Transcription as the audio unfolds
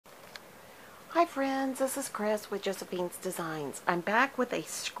Hi friends, this is Chris with Josephine's Designs. I'm back with a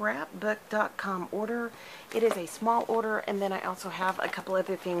scrapbook.com order. It is a small order, and then I also have a couple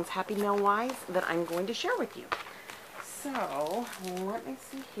other things Happy Meal wise that I'm going to share with you. So, let me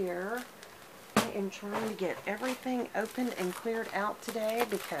see here. I am trying to get everything opened and cleared out today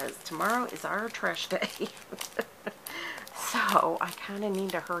because tomorrow is our trash day. So, I kind of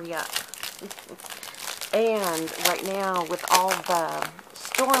need to hurry up. And right now, with all the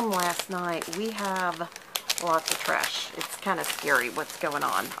storm last night, we have lots of trash. It's kind of scary what's going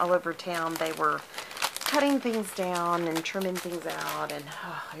on. All over town, they were cutting things down and trimming things out, and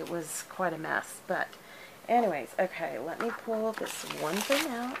it was quite a mess. But anyways, okay, let me pull this one thing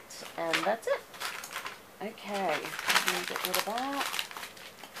out, and that's it. Okay, let me get rid of that.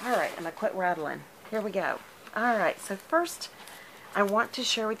 Alright, I'm going to quit rattling. Here we go. Alright, so first, I want to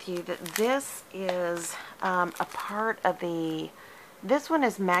share with you that this is a part of this one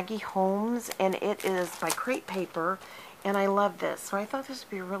is Maggie Holmes, and it is by Crate Paper, and I love this. So I thought this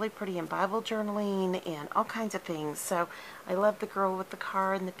would be really pretty in Bible journaling and all kinds of things. So I love the girl with the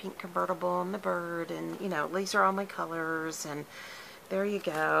car and the pink convertible and the bird, and you know, these are all my colors, and there you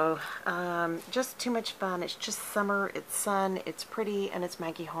go. Just too much fun. It's just summer, it's sun, it's pretty, and it's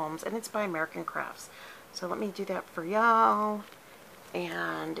Maggie Holmes, and it's by American Crafts. So let me do that for y'all.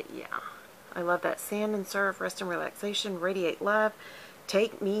 And yeah, I love that. Sand and surf, rest and relaxation, radiate love,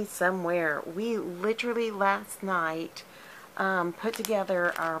 take me somewhere. We literally last night put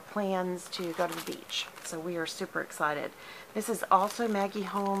together our plans to go to the beach. So we are super excited. This is also Maggie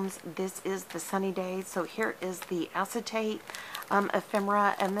Holmes. This is the Sunny Days. So here is the acetate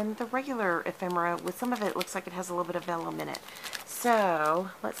ephemera, and then the regular ephemera. With some of it, looks like it has a little bit of vellum in it.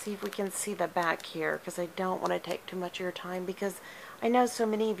 So let's see if we can see the back here, because I don't want to take too much of your time, because I know so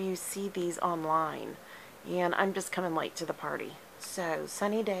many of you see these online, and I'm just coming late to the party. So,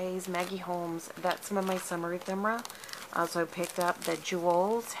 Sunny Days, Maggie Holmes, that's some of my summer ephemera. I also picked up the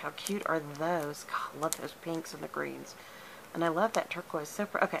Jewels. How cute are those? God, I love those pinks and the greens. And I love that turquoise. So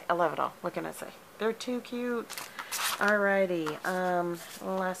okay, I love it all. What can I say? They're too cute. Alrighty,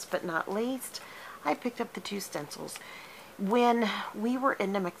 last but not least, I picked up the 2 stencils. When we were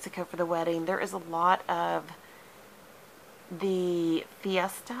into Mexico for the wedding, there is a lot of the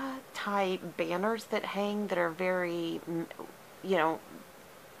fiesta type banners that hang that are very, you know,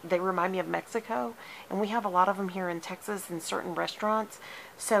 they remind me of Mexico, and we have a lot of them here in Texas in certain restaurants.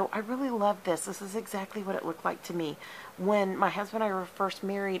 So I really love this. This is exactly what it looked like to me. When my husband and I were first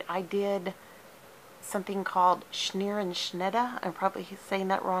married, I did something called Schneerenschnedda. I'm probably saying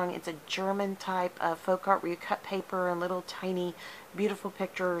that wrong. It's a German type of folk art where you cut paper and little tiny beautiful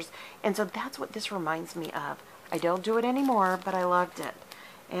pictures, and so that's what this reminds me of. I don't do it anymore, but I loved it.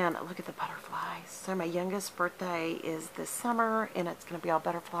 And look at the butterflies. So my youngest birthday is this summer, and it's going to be all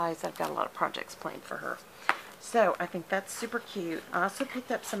butterflies. I've got a lot of projects planned for her. So I think that's super cute. I also picked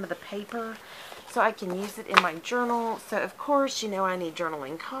up some of the paper so I can use it in my journal. So of course, you know, I need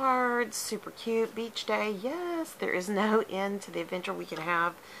journaling cards. Super cute. Beach day. Yes, there is no end to the adventure we can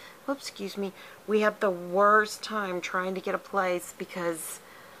have. Oops, excuse me. We have the worst time trying to get a place because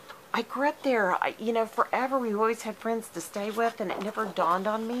I grew up there. You know, forever we always had friends to stay with, and it never dawned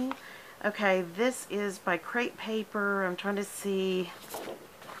on me. Okay, this is by Crate Paper. I'm trying to see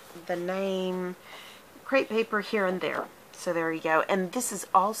the name. Crate Paper Here and There. So there you go. And this is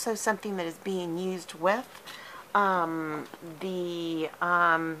also something that is being used with the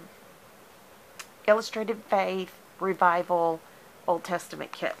Illustrated Faith Revival Old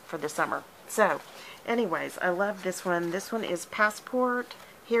Testament kit for the summer. So, anyways, I love this one. This one is Passport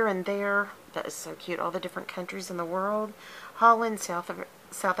Here and There. That is so cute. All the different countries in the world. Holland, South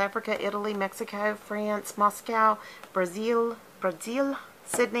Africa, Italy, Mexico, France, Moscow, Brazil,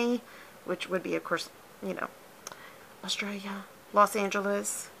 Sydney, which would be, of course, you know, Australia, Los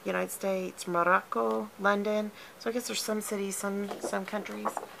Angeles, United States, Morocco, London. So I guess there's some cities, some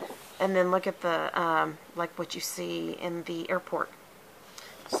countries. And then look at the, like what you see in the airport.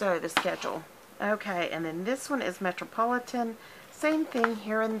 So the schedule. Okay, and then this one is Metropolitan. Same thing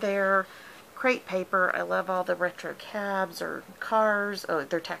Here and There. Crate Paper. I love all the retro cabs or cars. Oh,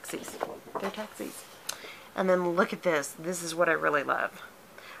 they're taxis. They're taxis. And then look at this. This is what I really love.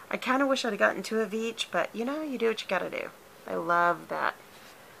 I kind of wish I'd gotten 2 of each, but you know, you do what you gotta do. I love that.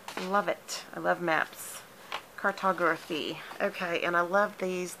 Love it. I love maps. Cartography. Okay, and I love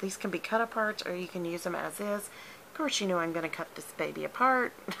these. These can be cut apart, or you can use them as is. Of course, you know I'm going to cut this baby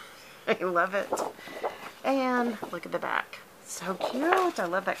apart. I love it. And look at the back. So cute. I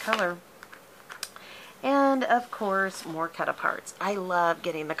love that color. And, of course, more cut aparts. I love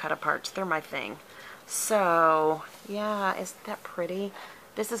getting the cut aparts. They're my thing. So, yeah, isn't that pretty?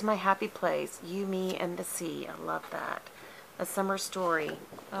 This is my happy place. You, me, and the sea. I love that. A Summer Story.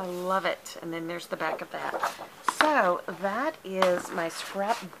 I love it. And then there's the back of that. So that is my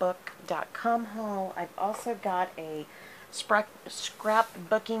scrapbook.com haul. I've also got a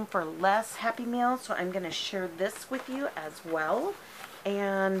scrapbooking for less Happy Meal, so I'm going to share this with you as well.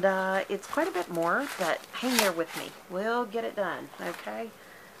 And it's quite a bit more, but hang there with me. We'll get it done, okay?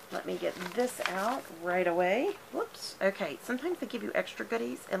 Let me get this out right away. Whoops. Okay, sometimes they give you extra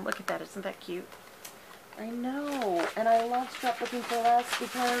goodies, and look at that. Isn't that cute? I know, and I love scrapbooking for less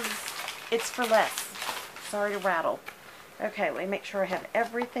because it's for less. Sorry to rattle. Okay, let me make sure I have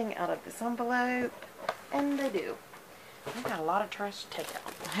everything out of this envelope, and I do. I've got a lot of trash to take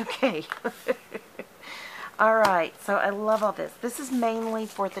out. Okay. Alright, so I love all this. This is mainly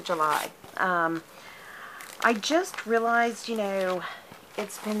 4th of July. I just realized, you know,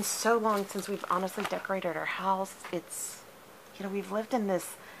 it's been so long since we've honestly decorated our house. It's, you know, we've lived in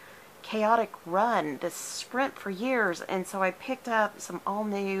this chaotic run, this sprint for years, and so I picked up some all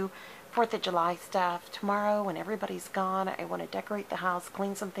new 4th of July stuff. Tomorrow, when everybody's gone, I want to decorate the house,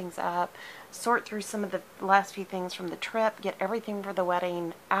 clean some things up, sort through some of the last few things from the trip, get everything for the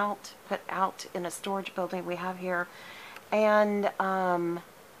wedding out, put out in a storage building we have here, and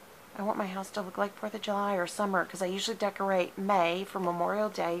I want my house to look like 4th of July or summer, because I usually decorate May for Memorial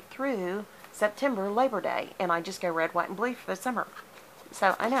Day through September, Labor Day, and I just go red, white, and blue for the summer.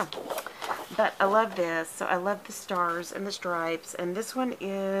 So, I know. But I love this. So, I love the stars and the stripes. And this one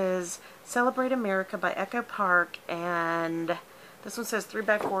is Celebrate America by Echo Park. And this one says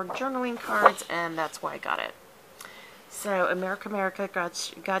 3x4 journaling cards. And that's why I got it. So, America, America,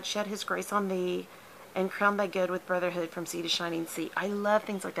 God shed His grace on thee. And crown thy good with brotherhood from sea to shining sea. I love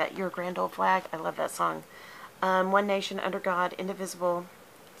things like that. Your grand old flag. I love that song. One nation under God, indivisible.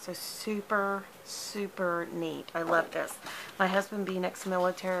 So super, super neat. I love this. My husband being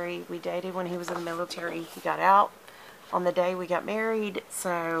ex-military, we dated when he was in the military. He got out on the day we got married.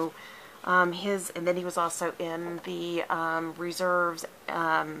 So and then he was also in the reserves.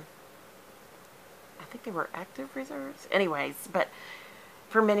 I think they were active reserves. Anyways, but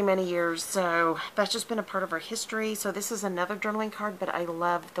for many, many years. So that's just been a part of our history. So this is another journaling card, but I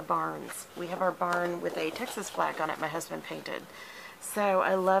love the barns. We have our barn with a Texas flag on it my husband painted. So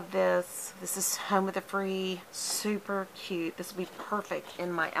I love this. This is Home with the Free. Super cute. This will be perfect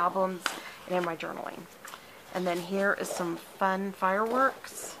in my albums and in my journaling. And then here is some fun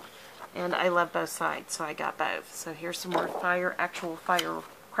fireworks. And I love both sides, so I got both. So here's some more actual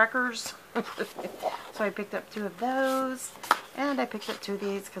firecrackers. So I picked up 2 of those. And I picked up 2 of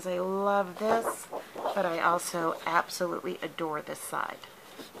these because I love this. But I also absolutely adore this side.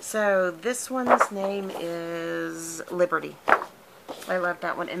 So this one's name is Liberty. I love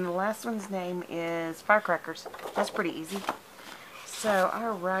that one. And the last one's name is Firecrackers. That's pretty easy. So,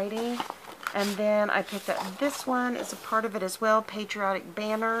 alrighty. And then I picked up this one as a part of it as well. Patriotic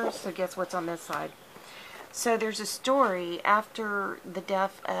Banners. So guess what's on this side? So there's a story after the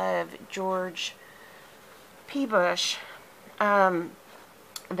death of George P. Bush.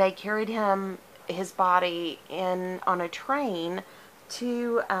 They carried his body on a train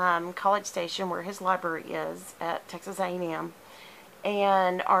to College Station, where his library is at Texas A&M.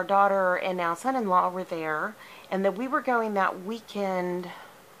 And our daughter and now son-in-law were there. And then we were going that weekend.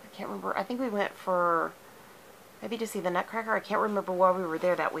 I can't remember. I think we went for maybe to see the Nutcracker. I can't remember why we were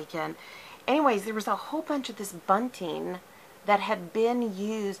there that weekend. Anyways, there was a whole bunch of this bunting that had been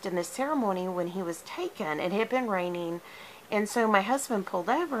used in the ceremony when he was taken. It had been raining. And so my husband pulled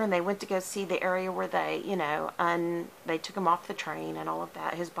over and they went to go see the area where they, you know, they took him off the train and all of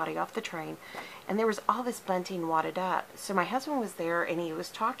that, his body off the train. And there was all this bunting wadded up. So my husband was there and he was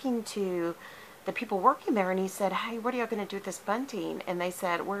talking to the people working there and he said, hey, what are you going to do with this bunting? And they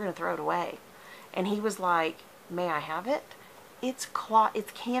said, we're going to throw it away. And he was like, may I have it? It's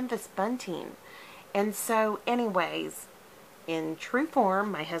canvas bunting. And so anyways, in true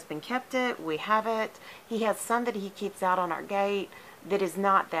form, my husband kept it. We have it. He has some that he keeps out on our gate that is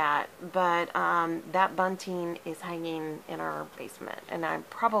not that, but that bunting is hanging in our basement, and I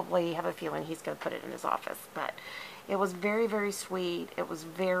probably have a feeling he's going to put it in his office. But it was very, very sweet. It was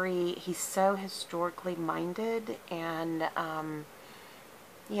he's so historically minded, and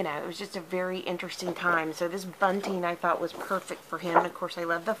you know, it was just a very interesting time. So this bunting I thought was perfect for him. Of course, I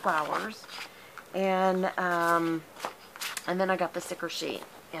love the flowers, and then I got the sticker sheet.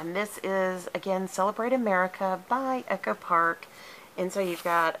 And this is, again, Celebrate America by Echo Park. And so you've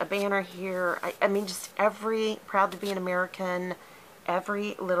got a banner here. I mean, just proud to be an American,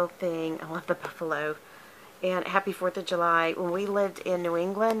 every little thing. I love the buffalo. And happy 4th of July. When we lived in New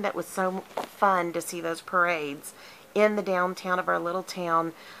England, that was so fun to see those parades. in the downtown of our little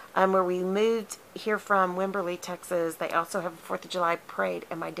town. Where we moved here from Wimberley, Texas, they also have a 4th of July parade,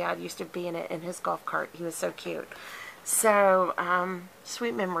 and my dad used to be in it in his golf cart. He was so cute. So,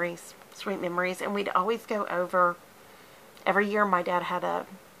 sweet memories, sweet memories. And we'd always go over, every year my dad had a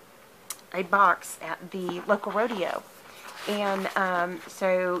box at the local rodeo. And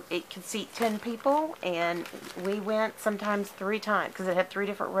so it could seat 10 people, and we went sometimes 3 times because it had 3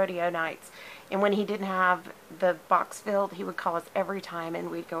 different rodeo nights. And when he didn't have the box filled, he would call us every time,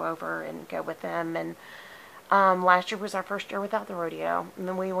 and we'd go over and go with them. And last year was our first year without the rodeo. And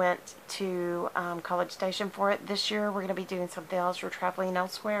then we went to College Station for it. This year we're going to be doing something else. We're traveling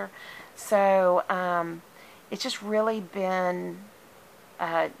elsewhere. So it's just really been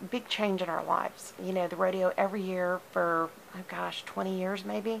a big change in our lives. You know, the rodeo every year for, oh gosh, 20 years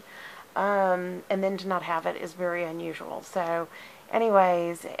maybe. And then to not have it is very unusual. So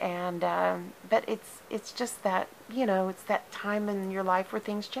anyways, and but it's just that, you know, it's that time in your life where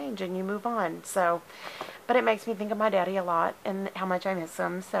things change and you move on. So, but it makes me think of my daddy a lot and how much I miss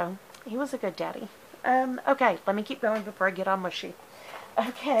him. So he was a good daddy. Okay, let me keep going before I get all mushy.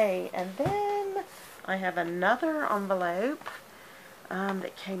 Okay, and then I have another envelope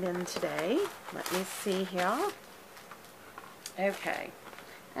that came in today. Let me see here. Okay,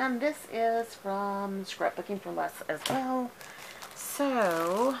 and this is from Scrapbooking for Less as well.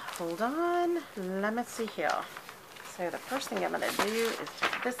 So, hold on, let me see here. So the first thing I'm going to do is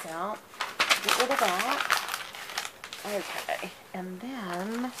take this out, get rid of that. Okay, and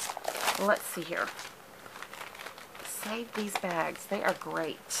then, let's see here. Save these bags. They are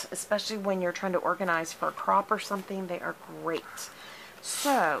great, especially when you're trying to organize for a crop or something. They are great.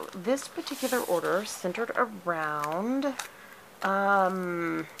 So, this particular order centered around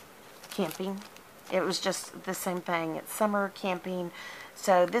camping. It was just the same thing. It's summer camping.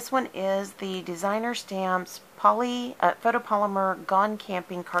 So this one is the Designer Stamps Photopolymer Gone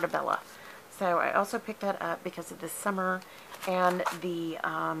Camping Cartabella. So I also picked that up because of the summer and the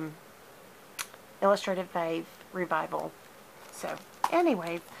Illustrated Faith Revival. So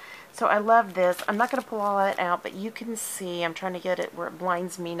anyways, so I love this. I'm not going to pull all that out, but you can see, I'm trying to get it where it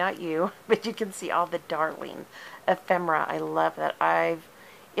blinds me, not you, but you can see all the darling ephemera. I love that.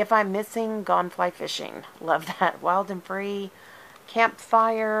 If I'm missing, gone fly fishing. Love that. Wild and Free.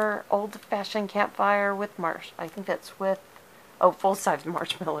 Campfire. Old-fashioned campfire with I think that's with, oh, full-size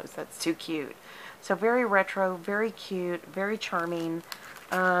marshmallows. That's too cute. So very retro, very cute, very charming.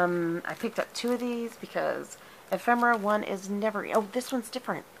 I picked up 2 of these because ephemera one is never, oh, this one's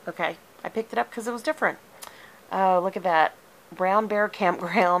different. Okay. I picked it up because it was different. Oh, look at that. Brown Bear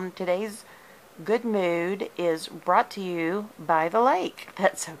Campground. Today's good mood is brought to you by the lake.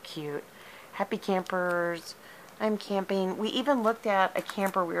 That's so cute. Happy campers. I'm camping. We even looked at a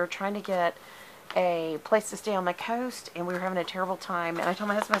camper. We were trying to get a place to stay on the coast, and we were having a terrible time. And I told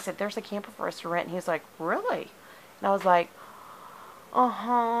my husband, I said, there's a camper for us to rent. And he was like, really? And I was like,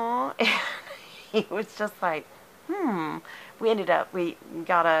 uh-huh. And he was just like, we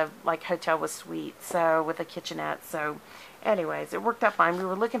got a hotel with suite, so with a kitchenette. So anyways, it worked out fine. We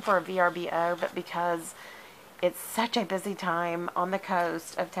were looking for a VRBO, but because it's such a busy time on the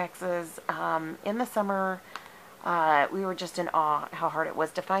coast of Texas in the summer, we were just in awe how hard it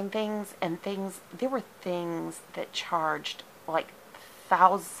was to find things. And there were things that charged like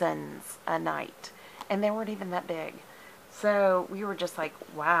thousands a night, and they weren't even that big. So we were just like,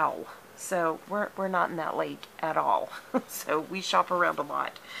 wow. So we're not in that lake at all. So we shop around a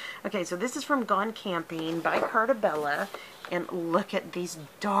lot. Okay, so this is from Gone Camping by Cartabella. And look at these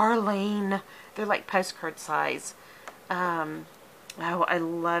darling, they're like postcard size. Oh, I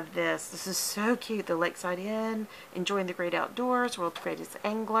love this. This is so cute. The Lakeside Inn, enjoying the great outdoors, world's greatest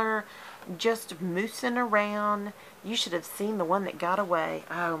angler, just moosing around. You should have seen the one that got away.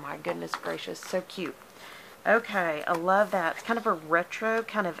 Oh my goodness gracious, so cute. Okay, I love that. It's kind of a retro,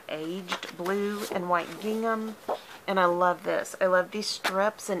 kind of aged blue and white gingham. And I love this. I love these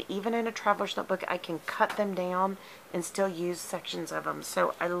strips, and even in a traveler's notebook, I can cut them down and still use sections of them.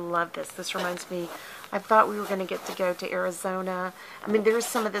 So I love this. This reminds me, I thought we were going to go to Arizona. I mean, there's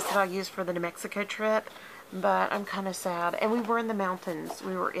some of this that I'll use for the New Mexico trip, but I'm kind of sad. And we were in the mountains.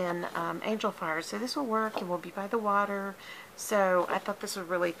 We were in Angel Fire, so this will work, and we'll be by the water. So I thought this was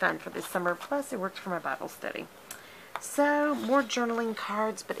really fun for this summer. Plus, it worked for my Bible study. So, more journaling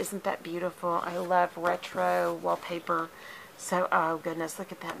cards, but isn't that beautiful? I love retro wallpaper. So, oh goodness,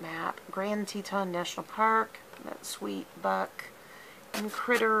 look at that map. Grand Teton National Park, that sweet buck, and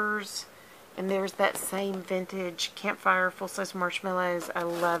critters. And there's that same vintage campfire, full-size marshmallows. I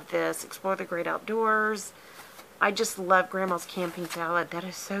love this. Explore the great outdoors. I just love Grandma's camping salad. That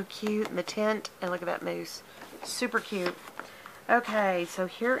is so cute. And the tent, and look at that moose. Super cute. Okay, so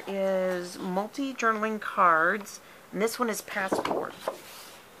here is multi-journaling cards. And this one is Passport.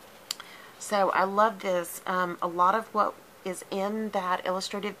 So I love this. A lot of what is in that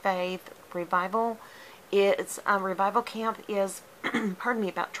Illustrated Faith Revival is, Revival Camp is, pardon me,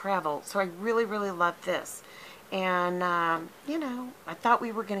 about travel. So I really, really love this. And, you know, I thought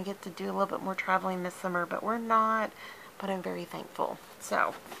we were going to get to do a little bit more traveling this summer, but we're not. But I'm very thankful.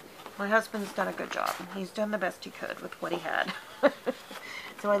 So, my husband's done a good job. He's done the best he could with what he had.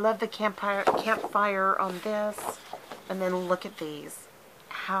 So I love the campfire on this. And then look at these.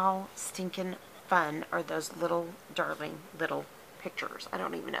 How stinking fun are those little, darling, little pictures. I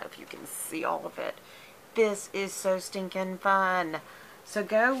don't even know if you can see all of it. This is so stinking fun. So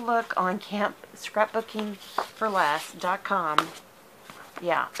go look on scrapbookingforless.com.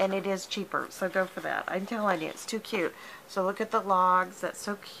 Yeah, and it is cheaper, so go for that. I'm telling you, it's too cute. So look at the logs. That's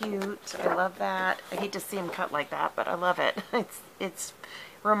so cute. I love that. I hate to see them cut like that, but I love it. It's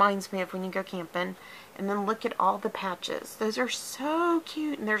reminds me of when you go camping. And then look at all the patches. Those are so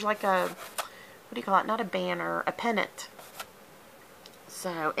cute. And there's like a, what do you call it? Not a banner, a pennant.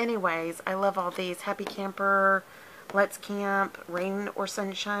 So anyways, I love all these. Happy Camper, Let's Camp, Rain or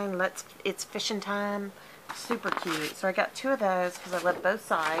Sunshine, It's Fishing Time. Super cute. So I got 2 of those because I love both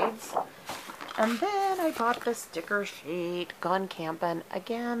sides. And then I bought the sticker sheet, Gone Camping.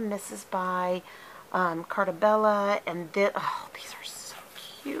 Again, this is by Cartabella. And oh, these are so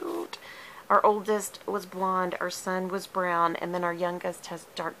cute. Our oldest was blonde, our son was brown, and then our youngest has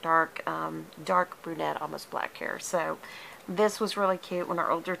dark brunette, almost black hair. So this was really cute when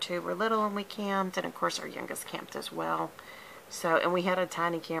our older 2 were little and we camped, and of course our youngest camped as well. So, and we had a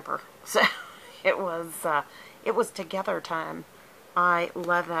tiny camper. So it was together time. I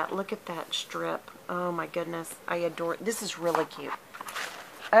love that. Look at that strip. Oh my goodness. I adore it. This is really cute.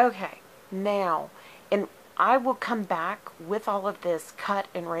 Okay. Now, and I will come back with all of this cut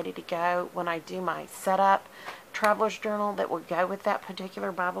and ready to go when I do my setup traveler's journal that will go with that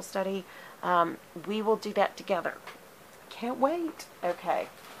particular Bible study. We will do that together. Can't wait. Okay.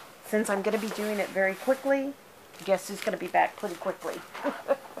 Since I'm going to be doing it very quickly, guess who's going to be back pretty quickly.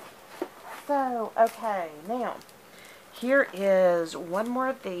 So, okay, now, here is one more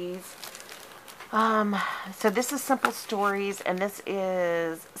of these. So this is Simple Stories, and this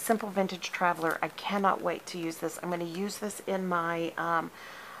is Simple Vintage Traveler. I cannot wait to use this. I'm going to use this in my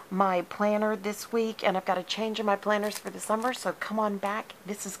my planner this week, and I've got a change in my planners for the summer, so come on back.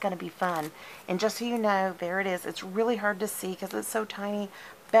 This is going to be fun. And just so you know, there it is. It's really hard to see because it's so tiny,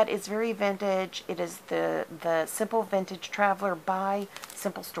 but it's very vintage. It is the Simple Vintage Traveler by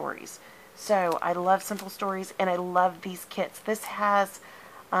Simple Stories. So I love Simple Stories, and I love these kits. This has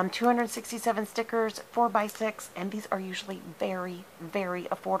 267 stickers, 4x6, and these are usually very, very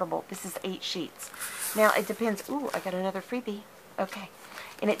affordable. This is 8 sheets. Now, it depends. Ooh, I got another freebie. Okay.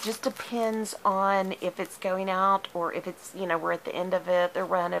 And it just depends on if it's going out or if it's, you know, we're at the end of it, the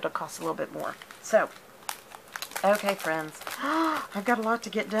run, it'll cost a little bit more. So, okay, friends. I've got a lot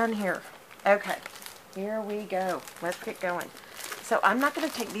to get done here. Okay. Here we go. Let's get going. So I'm not going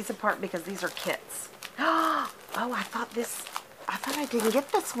to take these apart because these are kits. Oh, I thought I didn't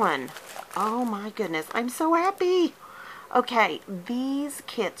get this one. Oh my goodness. I'm so happy. Okay, these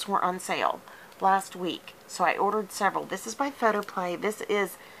kits were on sale last week. So I ordered several. This is by Photoplay. This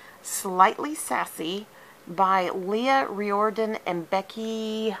is Slightly Sassy by Leah Riordan and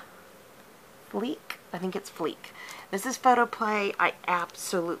Becky Fleek. I think it's Fleek. This is Photoplay. I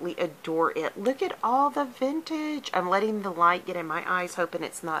absolutely adore it. Look at all the vintage. I'm letting the light get in my eyes, hoping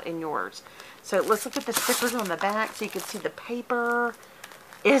it's not in yours. So let's look at the stickers on the back so you can see the paper.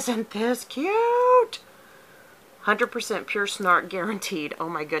 Isn't this cute? 100% pure snark guaranteed. Oh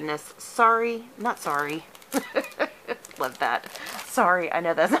my goodness. Sorry. Not sorry. Love that. Sorry. I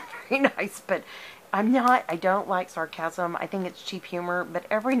know that's not very nice, but I don't like sarcasm. I think it's cheap humor, but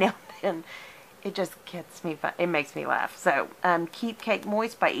every now and then it just gets me fun. It makes me laugh. So, keep cake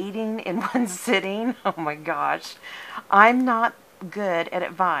moist by eating in one sitting. Oh my gosh. I'm not good at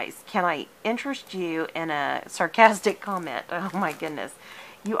advice. Can I interest you in a sarcastic comment? Oh my goodness.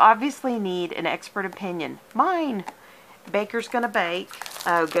 You obviously need an expert opinion. Mine. Baker's Gonna Bake.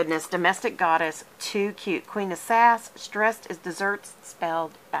 Oh goodness. Domestic Goddess. Too cute. Queen of Sass. Stressed as desserts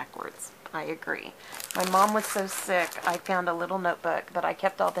spelled backwards. I agree. My mom was so sick, I found a little notebook that I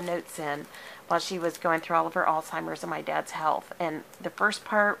kept all the notes in while she was going through all of her Alzheimer's and my dad's health. And the first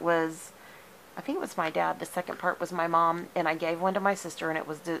part was, I think it was my dad. The second part was my mom, and I gave one to my sister, and it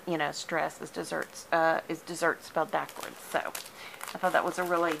was, you know, stress is dessert spelled backwards. So I thought that was a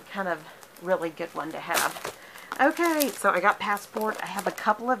really good one to have. Okay, so I got Passport. I have a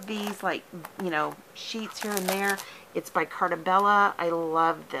couple of these, like, you know, sheets here and there. It's by Carta Bella. I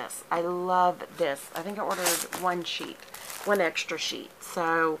love this. I love this. I think I ordered one sheet, one extra sheet.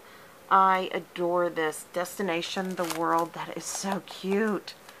 So I adore this. Destination the World. That is so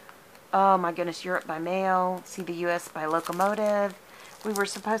cute. Oh my goodness, Europe by mail. See the U.S. by locomotive. We were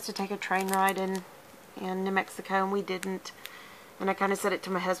supposed to take a train ride in New Mexico, and we didn't. And I kind of said it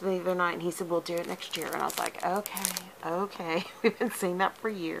to my husband the other night, and he said, we'll do it next year. And I was like, okay, okay. We've been saying that for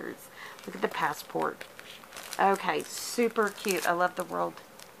years. Look at the Passport. Okay, super cute. I love the world,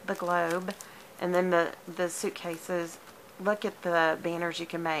 the globe. And then the suitcases. Look at the banners you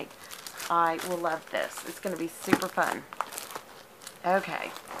can make. I will love this. It's going to be super fun.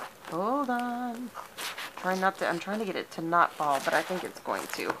 Okay, hold on. I'm trying to get it to not fall, but I think it's going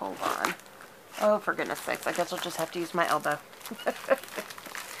to. Hold on. Oh, for goodness sakes. I guess I'll just have to use my elbow.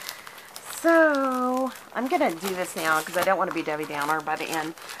 So, I'm going to do this now because I don't want to be Debbie Downer by the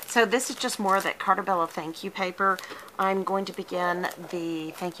end. So, this is just more of that Carta Bella thank you paper. I'm going to begin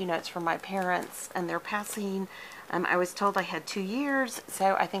the thank you notes from my parents and their passing. I was told I had 2 years,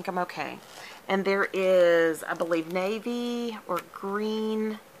 so I think I'm okay. And there is, I believe, navy or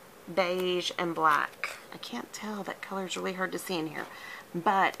green, beige, and black. I can't tell. That color is really hard to see in here.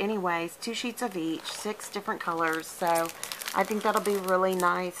 But anyways, 2 sheets of each, 6 different colors. So I think that'll be really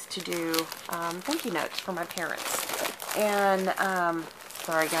nice to do thank you notes for my parents. And,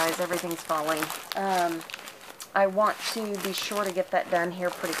 sorry guys, everything's falling. I want to be sure to get that done here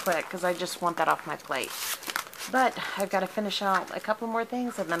pretty quick because I just want that off my plate. But I've got to finish out a couple more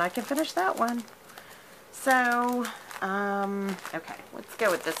things and then I can finish that one. So, okay, let's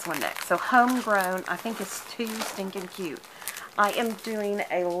go with this one next. So, Homegrown, I think is too stinking cute. I am doing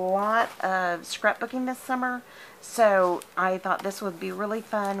a lot of scrapbooking this summer, so I thought this would be really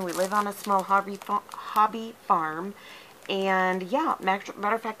fun. We live on a small hobby farm, and yeah,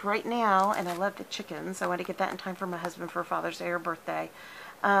 matter of fact, right now, and I love the chickens, I want to get that in time for my husband for Father's Day or birthday.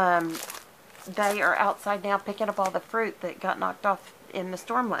 They are outside now picking up all the fruit that got knocked off in the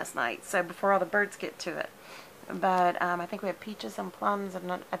storm last night, so before all the birds get to it. But I think we have peaches and plums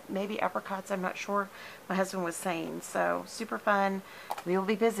and maybe apricots. I'm not sure. My husband was saying. So, super fun. We will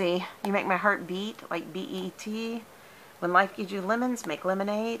be busy. You make my heart beat, like B-E-T. When life gives you lemons, make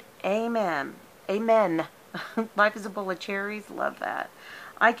lemonade. Amen. Amen. Life is a bowl of cherries. Love that.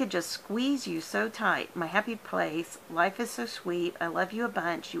 I could just squeeze you so tight. My happy place. Life is so sweet. I love you a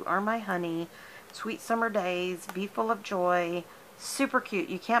bunch. You are my honey. Sweet summer days. Be full of joy. Super cute.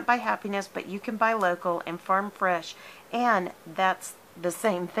 You can't buy happiness, but you can buy local and farm fresh. And that's the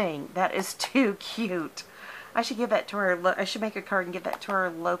same thing. That is too cute. I should give that to our, I should make a card and give that to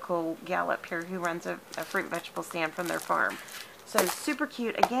our local gal up here who runs a fruit and vegetable stand from their farm. So super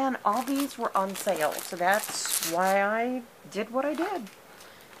cute. Again, all these were on sale. So that's why I did what I did.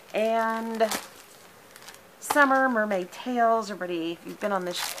 And Summer Mermaid Tales. Everybody, if you've been on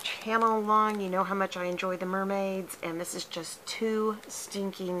this channel long, you know how much I enjoy the mermaids, and this is just too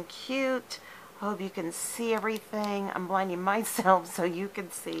stinking cute. I hope you can see everything. I'm blinding myself so you can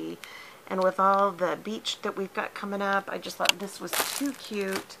see. And with all the beach that we've got coming up, I just thought this was too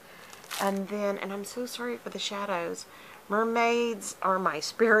cute. And then, and I'm so sorry for the shadows. Mermaids are my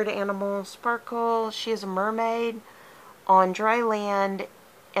spirit animal. Sparkle, she is a mermaid on dry land,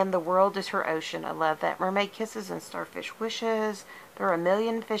 and the world is her ocean. I love that. Mermaid kisses and starfish wishes. There are a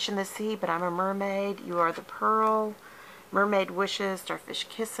million fish in the sea, but I'm a mermaid. You are the pearl. Mermaid wishes, starfish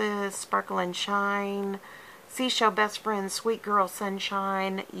kisses, sparkle and shine. Seashell best friend, sweet girl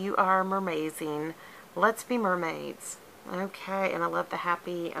sunshine. You are mermazing. Let's be mermaids. Okay, and I love the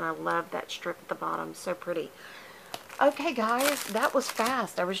happy, and I love that strip at the bottom. So pretty. Okay, guys, that was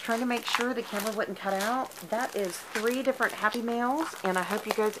fast. I was trying to make sure the camera wouldn't cut out. That is 3 different Happy Mails, and I hope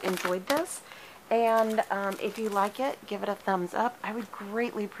you guys enjoyed this. And if you like it, give it a thumbs up. I would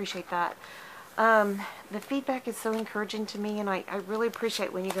greatly appreciate that. The feedback is so encouraging to me, and I really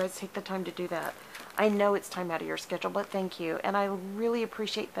appreciate when you guys take the time to do that. I know it's time out of your schedule, but thank you. And I really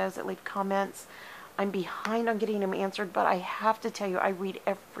appreciate those that leave comments. I'm behind on getting them answered, but I have to tell you, I read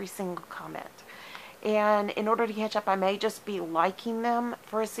every single comment. And in order to catch up, I may just be liking them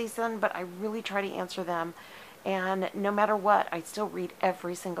for a season, but I really try to answer them. And no matter what, I still read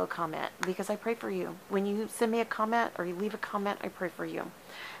every single comment because I pray for you. When you send me a comment or you leave a comment, I pray for you.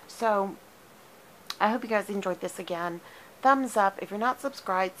 So I hope you guys enjoyed this again. Thumbs up. If you're not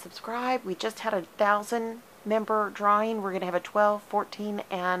subscribed, subscribe. We just had a 1,000 member drawing. We're going to have a 12, 14,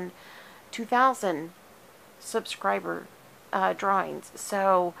 and 2,000 subscriber drawings.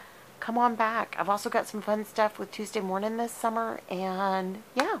 So come on back. I've also got some fun stuff with Tuesday morning this summer. And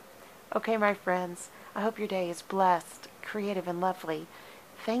yeah, Okay, my friends, I hope your day is blessed, creative, and lovely.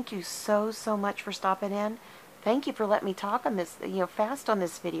 Thank you so, so much for stopping in. Thank you for letting me talk on this, fast on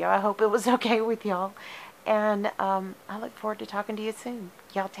this video. I hope it was okay with y'all. And I look forward to talking to you soon.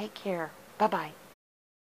 Y'all take care. Bye-bye.